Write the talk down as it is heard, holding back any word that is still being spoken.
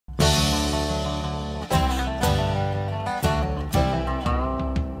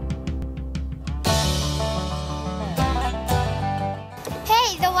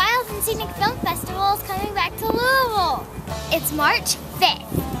Scenic Film Festival is coming back to Louisville. It's March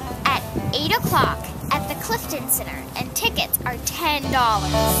 5th at 8 o'clock at the Clifton Center, and tickets are $10.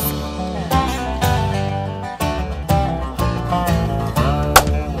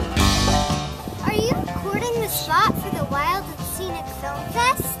 Are you recording the spot for the Wild and Scenic Film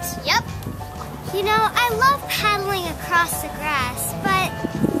Fest? Yep. You know, I love paddling across the grass, but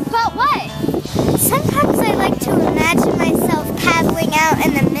what? Sometimes I like to imagine myself paddling out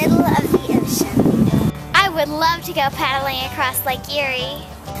in the middle of the ocean. I would love to go paddling across Lake Erie.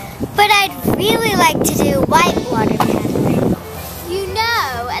 But I'd really like to do whitewater paddling. You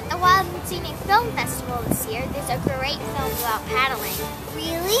know, at the Wild and Scenic Film Festival this year, there's a great film about paddling.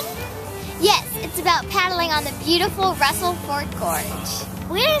 Really? Yes, it's about paddling on the beautiful Russel Gorge.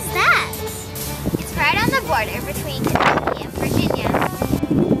 Where's that? It's right on the border between Kentucky and Virginia.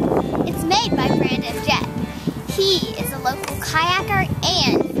 It's made by Brandon Jett. He is a local kayaker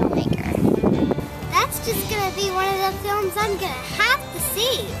and filmmaker. That's just gonna be one of the films I'm gonna have to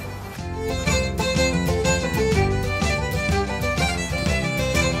see.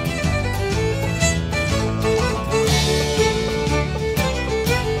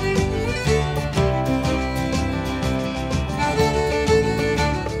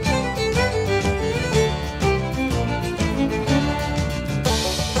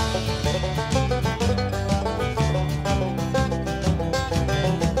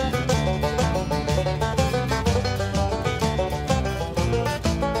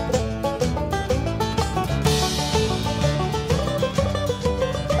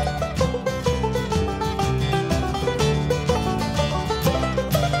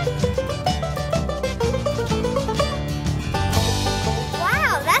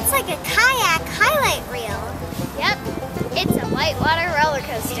 Like a kayak highlight reel. Yep, it's a whitewater roller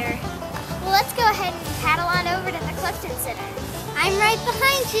coaster. Well, let's go ahead and paddle on over to the Clifton Center. I'm right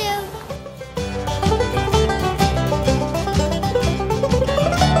behind you.